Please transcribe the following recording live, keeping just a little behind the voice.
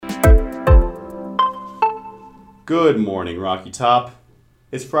Good morning, Rocky Top.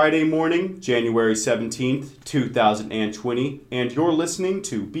 It's Friday morning, January 17th, 2020, and you're listening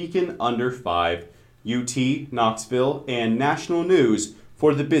to Beacon Under 5, UT, Knoxville, and national news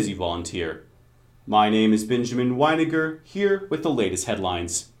for the busy volunteer. My name is Benjamin Weiniger, here with the latest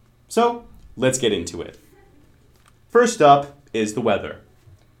headlines. So, let's get into it. First up is the weather.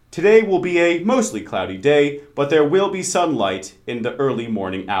 Today will be a mostly cloudy day, but there will be sunlight in the early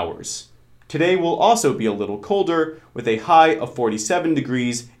morning hours. Today will also be a little colder, with a high of 47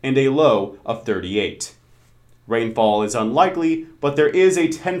 degrees and a low of 38. Rainfall is unlikely, but there is a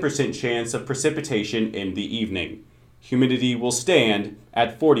 10% chance of precipitation in the evening. Humidity will stand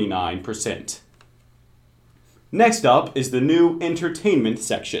at 49%. Next up is the new entertainment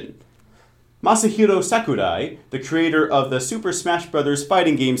section. Masahiro Sakurai, the creator of the Super Smash Bros.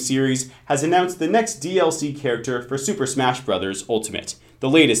 Fighting game series, has announced the next DLC character for Super Smash Bros. Ultimate, the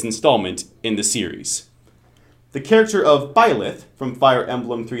latest installment in the series. The character of Byleth from Fire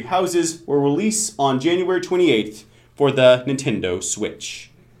Emblem Three Houses will release on January 28th for the Nintendo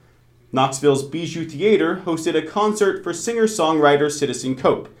Switch. Knoxville's Bijou Theater hosted a concert for singer-songwriter Citizen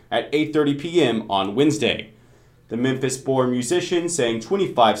Cope at 8:30 p.m. on Wednesday. The Memphis-born musician sang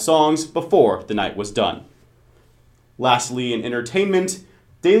 25 songs before the night was done. Lastly, in entertainment,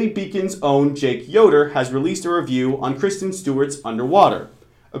 Daily Beacon's own Jake Yoder has released a review on Kristen Stewart's Underwater.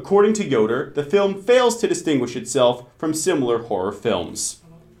 According to Yoder, the film fails to distinguish itself from similar horror films.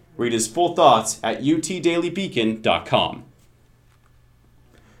 Read his full thoughts at utdailybeacon.com.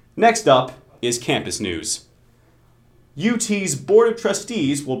 Next up is campus news. UT's Board of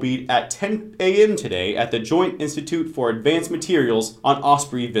Trustees will meet at 10 a.m. today at the Joint Institute for Advanced Materials on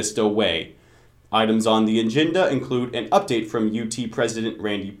Osprey Vista Way. Items on the agenda include an update from UT President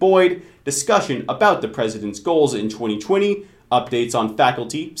Randy Boyd, discussion about the President's goals in 2020, updates on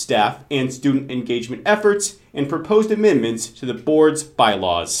faculty, staff, and student engagement efforts, and proposed amendments to the board's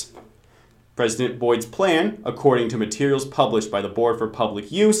bylaws. President Boyd's plan, according to materials published by the Board for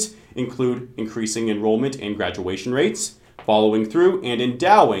Public Use, include increasing enrollment and graduation rates, following through and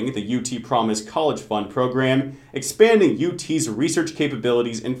endowing the UT Promise College Fund program, expanding UT's research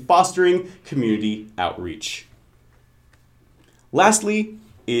capabilities, and fostering community outreach. Lastly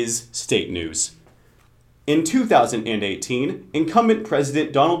is state news. In 2018, incumbent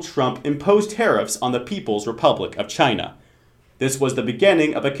President Donald Trump imposed tariffs on the People's Republic of China. This was the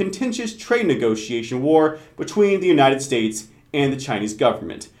beginning of a contentious trade negotiation war between the United States and the Chinese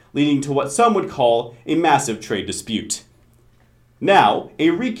government, leading to what some would call a massive trade dispute. Now,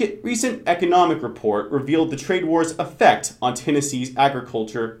 a recent economic report revealed the trade war's effect on Tennessee's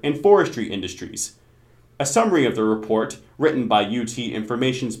agriculture and forestry industries. A summary of the report, written by UT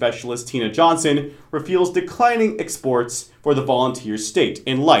information specialist Tina Johnson, reveals declining exports for the volunteer state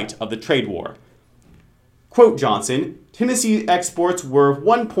in light of the trade war. Quote Johnson, Tennessee exports were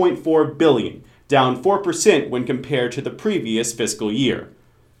 $1.4 billion, down 4% when compared to the previous fiscal year.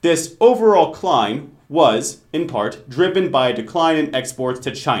 This overall decline was, in part, driven by a decline in exports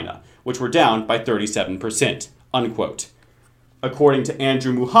to China, which were down by 37%, unquote. According to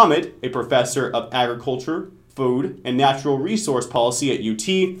Andrew Muhammad, a professor of agriculture, food, and natural resource policy at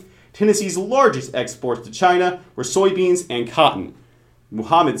UT, Tennessee's largest exports to China were soybeans and cotton.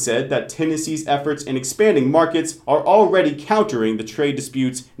 Muhammad said that Tennessee's efforts in expanding markets are already countering the trade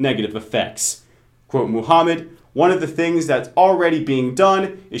dispute's negative effects. Quote Muhammad, one of the things that's already being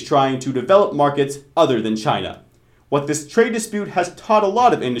done is trying to develop markets other than China. What this trade dispute has taught a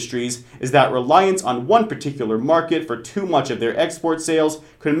lot of industries is that reliance on one particular market for too much of their export sales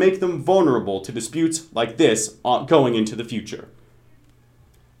could make them vulnerable to disputes like this going into the future.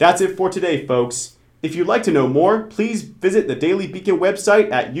 That's it for today, folks. If you'd like to know more, please visit the Daily Beacon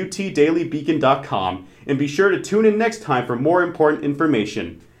website at utdailybeacon.com and be sure to tune in next time for more important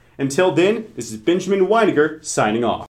information. Until then, this is Benjamin Weiniger signing off.